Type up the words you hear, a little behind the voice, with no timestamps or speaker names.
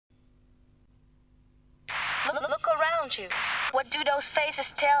around you. What do those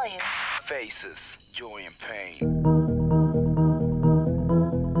faces tell you? Faces, joy and pain.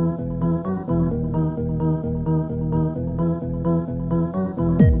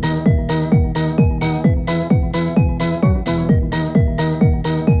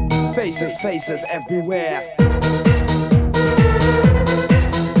 Faces, faces everywhere.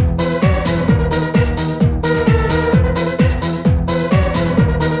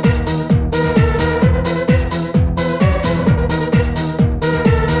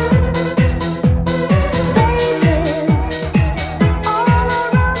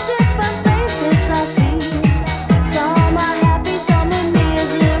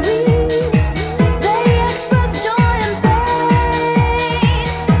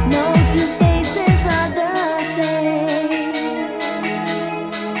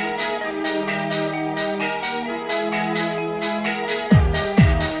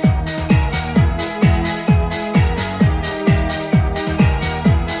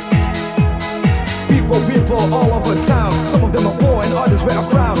 People all over town. Some of them are poor and others wear a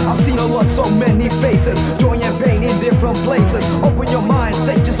crown. I've seen a lot, so many faces, joy and pain in different places. Open your mind,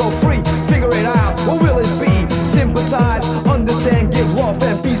 set yourself free. Figure it out, what will it be? Sympathize, understand, give love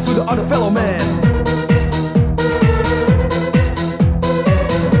and peace to the other fellow man.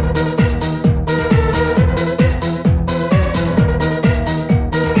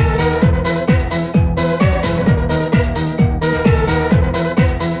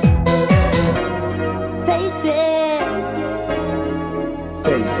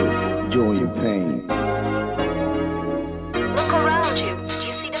 Faces, joy and pain. Look around you. Do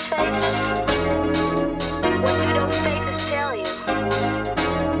you see the faces? What do those faces tell you?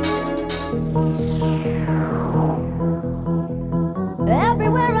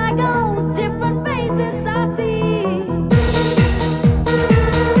 Everywhere I go, different faces I see.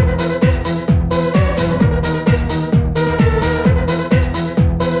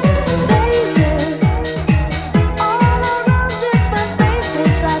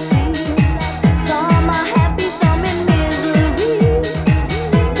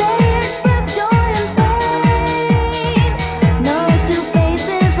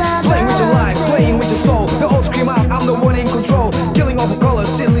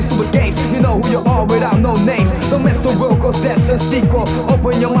 Without no names, don't mess the world cause that's a sequel.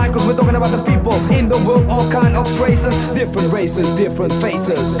 Open your mind cause we're talking about the people in the world, all kind of traces, different races, different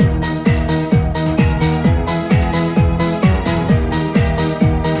faces.